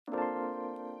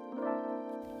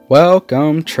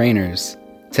Welcome, trainers!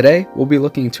 Today, we'll be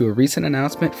looking into a recent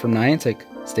announcement from Niantic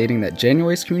stating that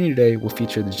January's Community Day will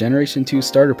feature the Generation 2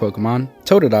 starter Pokemon,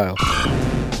 Totodile.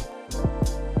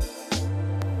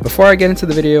 Before I get into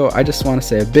the video, I just want to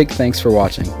say a big thanks for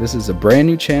watching. This is a brand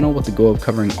new channel with the goal of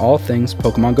covering all things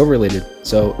Pokemon Go related,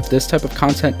 so if this type of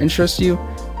content interests you,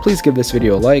 please give this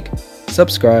video a like,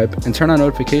 subscribe, and turn on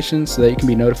notifications so that you can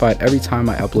be notified every time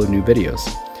I upload new videos.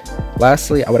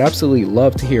 Lastly, I would absolutely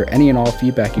love to hear any and all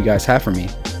feedback you guys have for me.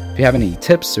 If you have any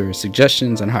tips or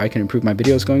suggestions on how I can improve my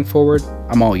videos going forward,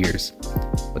 I'm all ears.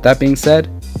 With that being said,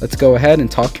 let's go ahead and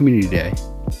talk Community Day.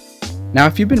 Now,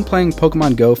 if you've been playing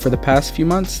Pokemon Go for the past few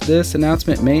months, this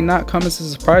announcement may not come as a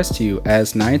surprise to you,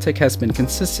 as Niantic has been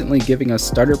consistently giving us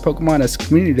starter Pokemon as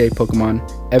Community Day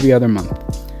Pokemon every other month.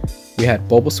 We had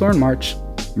Bulbasaur in March,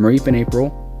 Mareep in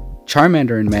April,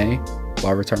 Charmander in May,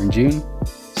 Larvitar in June,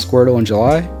 Squirtle in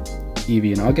July,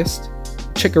 Eevee in August,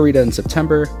 Chikorita in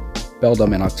September,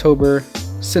 Beldum in October,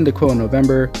 Cyndaquil in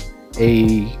November,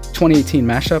 a 2018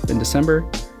 mashup in December,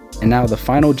 and now the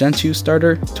final Gen 2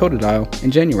 starter, Totodile, in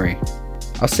January.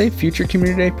 I'll save future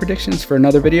Community Day predictions for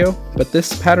another video, but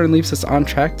this pattern leaves us on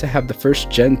track to have the first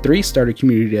Gen 3 starter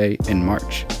Community Day in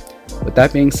March. With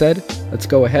that being said, let's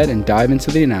go ahead and dive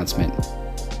into the announcement.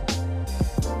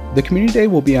 The Community Day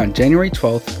will be on January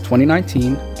 12th,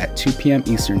 2019 at 2 p.m.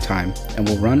 Eastern Time and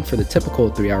will run for the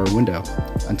typical 3-hour window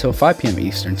until 5 p.m.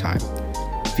 Eastern Time.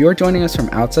 If you are joining us from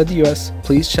outside the US,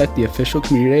 please check the official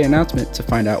Community Day announcement to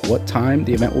find out what time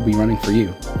the event will be running for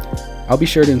you. I'll be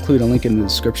sure to include a link in the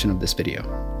description of this video.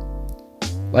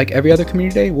 Like every other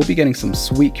Community Day, we'll be getting some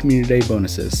sweet Community Day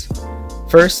bonuses.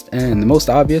 First, and the most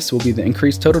obvious, will be the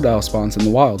increased Totodile spawns in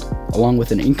the wild, along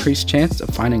with an increased chance of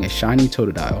finding a shiny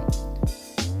Totodile.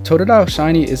 Totodile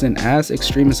shiny isn't as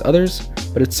extreme as others,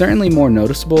 but it's certainly more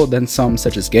noticeable than some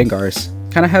such as Gengar's.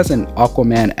 Kinda has an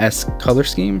Aquaman-esque color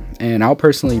scheme, and I'll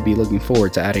personally be looking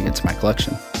forward to adding it to my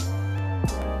collection.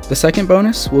 The second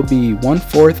bonus will be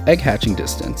 1/4 egg hatching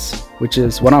distance, which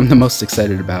is what I'm the most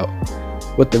excited about.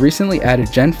 With the recently added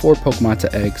Gen 4 Pokemon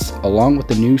to eggs, along with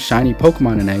the new shiny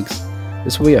Pokemon in eggs,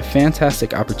 this will be a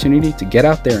fantastic opportunity to get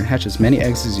out there and hatch as many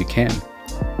eggs as you can.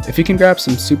 If you can grab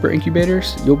some super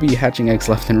incubators, you'll be hatching eggs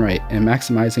left and right and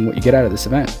maximizing what you get out of this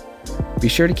event. Be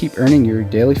sure to keep earning your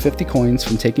daily 50 coins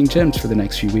from taking gyms for the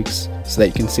next few weeks so that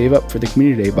you can save up for the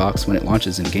Community Day box when it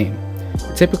launches in game.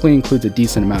 It typically includes a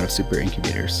decent amount of super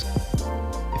incubators.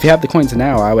 If you have the coins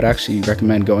now, I would actually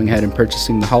recommend going ahead and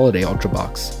purchasing the Holiday Ultra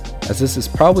Box, as this is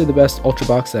probably the best Ultra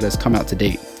Box that has come out to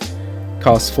date. It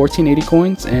costs 1480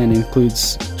 coins and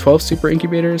includes 12 super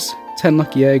incubators, 10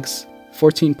 lucky eggs,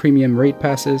 14 premium raid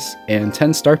passes, and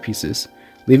 10 star pieces,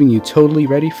 leaving you totally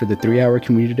ready for the 3-hour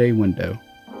Community Day window.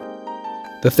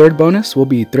 The third bonus will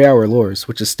be 3-hour lures,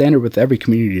 which is standard with every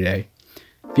Community Day.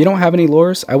 If you don't have any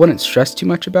lures, I wouldn't stress too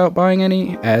much about buying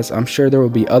any, as I'm sure there will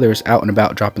be others out and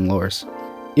about dropping lures.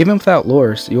 Even without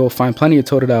lures, you will find plenty of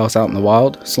Totodiles out in the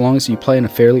wild, so long as you play in a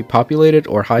fairly populated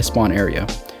or high spawn area.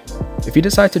 If you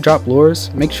decide to drop lures,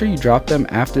 make sure you drop them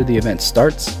after the event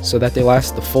starts so that they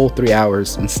last the full 3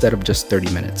 hours instead of just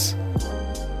 30 minutes.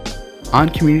 On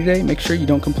Community Day, make sure you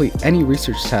don't complete any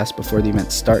research tasks before the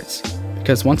event starts,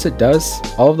 because once it does,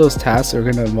 all of those tasks are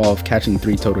going to involve catching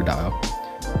 3 Totodile.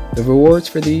 The rewards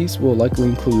for these will likely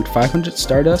include 500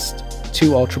 Stardust,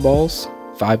 2 Ultra Balls,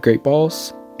 5 Great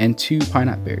Balls, and 2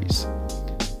 Pineapple Berries.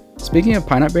 Speaking of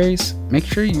Pineapple Berries, make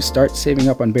sure you start saving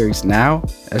up on berries now,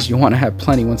 as you'll want to have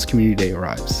plenty once Community Day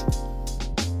arrives.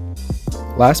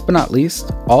 Last but not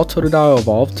least, all Totodile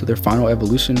evolved to their final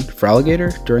evolution for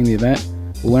Alligator during the event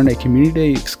will learn a Community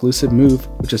Day exclusive move,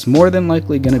 which is more than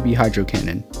likely going to be Hydro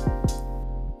Cannon.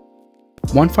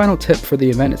 One final tip for the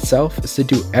event itself is to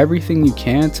do everything you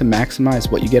can to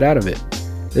maximize what you get out of it.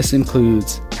 This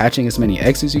includes hatching as many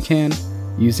eggs as you can,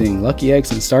 using lucky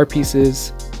eggs and star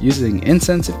pieces, using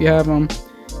incense if you have them,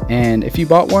 and if you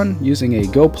bought one, using a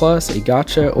Go Plus, a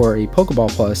Gacha, or a Pokeball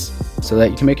Plus so that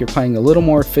you can make your playing a little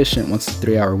more efficient once the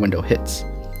 3-hour window hits.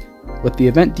 With the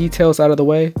event details out of the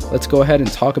way, let's go ahead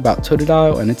and talk about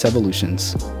Totodile and its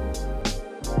evolutions.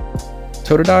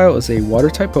 Totodile is a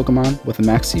water-type Pokemon with a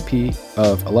max CP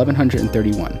of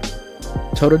 1131.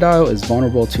 Totodile is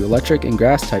vulnerable to electric and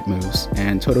grass-type moves,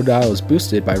 and Totodile is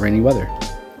boosted by rainy weather.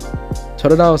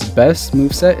 Totodile's best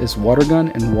moveset is Water Gun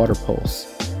and Water Pulse.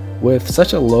 With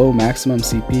such a low maximum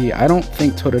CP, I don't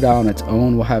think Totodile on its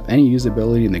own will have any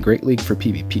usability in the Great League for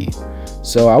PvP.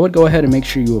 So I would go ahead and make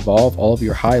sure you evolve all of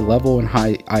your high level and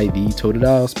high IV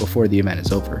Totodiles before the event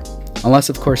is over. Unless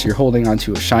of course you're holding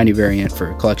onto a shiny variant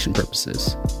for collection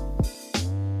purposes.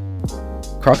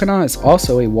 Croconaw is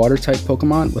also a water type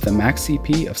Pokemon with a max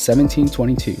CP of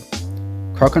 1722.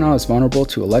 Crocodile is vulnerable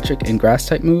to electric and grass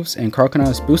type moves, and Crocodile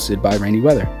is boosted by rainy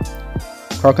weather.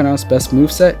 Crocodile's best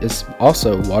moveset is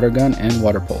also Water Gun and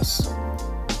Water Pulse.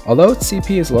 Although its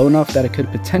CP is low enough that it could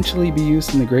potentially be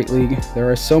used in the Great League,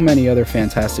 there are so many other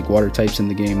fantastic water types in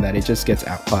the game that it just gets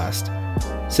outclassed.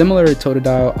 Similar to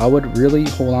Totodile, I would really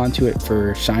hold on to it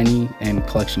for shiny and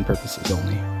collection purposes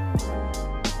only.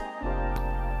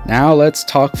 Now let's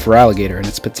talk Feraligatr and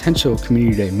its potential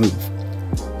Community Day move.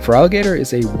 Feraligatr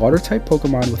is a water type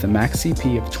Pokemon with a max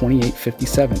CP of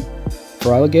 2857.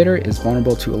 Feraligatr is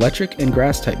vulnerable to electric and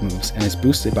grass type moves and is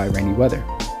boosted by rainy weather.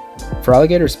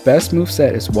 Feraligatr's best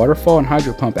moveset is Waterfall and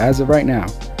Hydro Pump as of right now,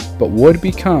 but would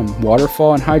become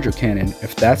Waterfall and Hydro Cannon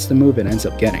if that's the move it ends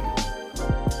up getting.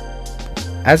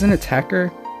 As an attacker,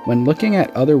 when looking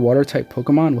at other water type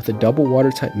Pokemon with a double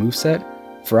water type moveset,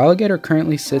 Feraligatr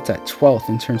currently sits at 12th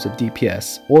in terms of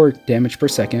DPS, or damage per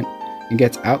second, and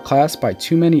gets outclassed by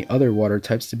too many other water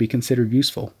types to be considered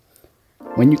useful.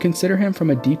 When you consider him from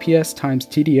a DPS times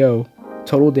TDO,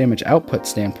 total damage output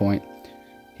standpoint,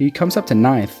 he comes up to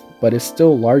 9th, but is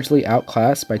still largely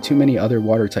outclassed by too many other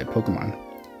water type Pokemon.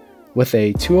 With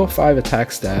a 205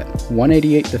 attack stat,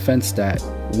 188 defense stat,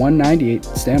 198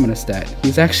 stamina stat,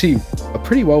 he's actually a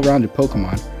pretty well-rounded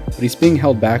Pokemon, but he's being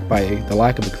held back by the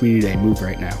lack of a Community Day move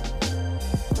right now.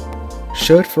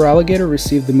 Should Feraligatr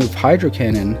receive the move Hydro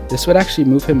Cannon, this would actually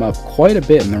move him up quite a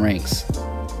bit in the ranks.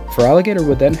 Feraligatr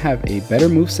would then have a better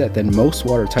moveset than most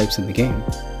water types in the game,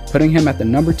 putting him at the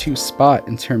number 2 spot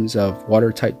in terms of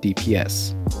water type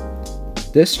DPS.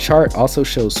 This chart also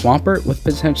shows Swampert with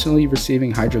potentially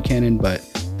receiving Hydro Cannon, but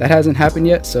that hasn't happened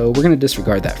yet, so we're going to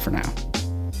disregard that for now.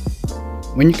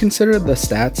 When you consider the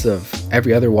stats of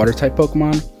every other water type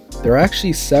Pokemon, there are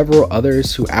actually several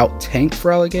others who out-tank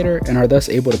Feraligatr and are thus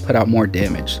able to put out more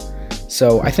damage.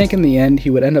 So I think in the end he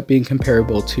would end up being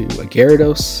comparable to a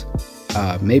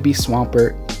Gyarados, maybe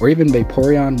Swampert, or even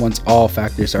Vaporeon once all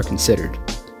factors are considered.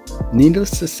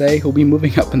 Needless to say, he'll be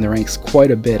moving up in the ranks quite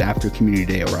a bit after Community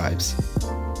Day arrives.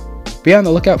 Be on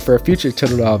the lookout for a future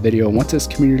Totodile video once this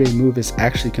Community Day move is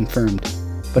actually confirmed.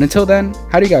 But until then,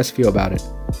 how do you guys feel about it?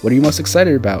 What are you most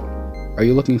excited about? Are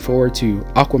you looking forward to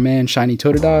Aquaman Shiny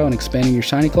Totodile and expanding your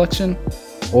shiny collection?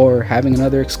 Or having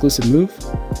another exclusive move?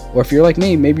 Or if you're like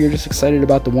me, maybe you're just excited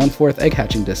about the 1/4 egg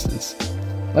hatching distance.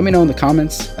 Let me know in the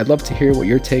comments. I'd love to hear what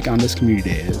your take on this Community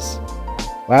Day is.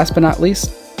 Last but not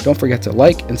least, don't forget to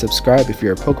like and subscribe if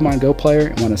you're a Pokemon Go player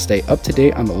and want to stay up to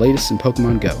date on the latest in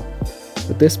Pokemon Go.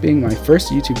 With this being my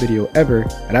first YouTube video ever,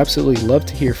 I'd absolutely love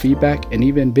to hear feedback and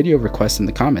even video requests in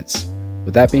the comments.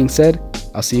 With that being said,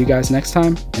 I'll see you guys next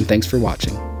time, and thanks for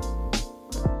watching.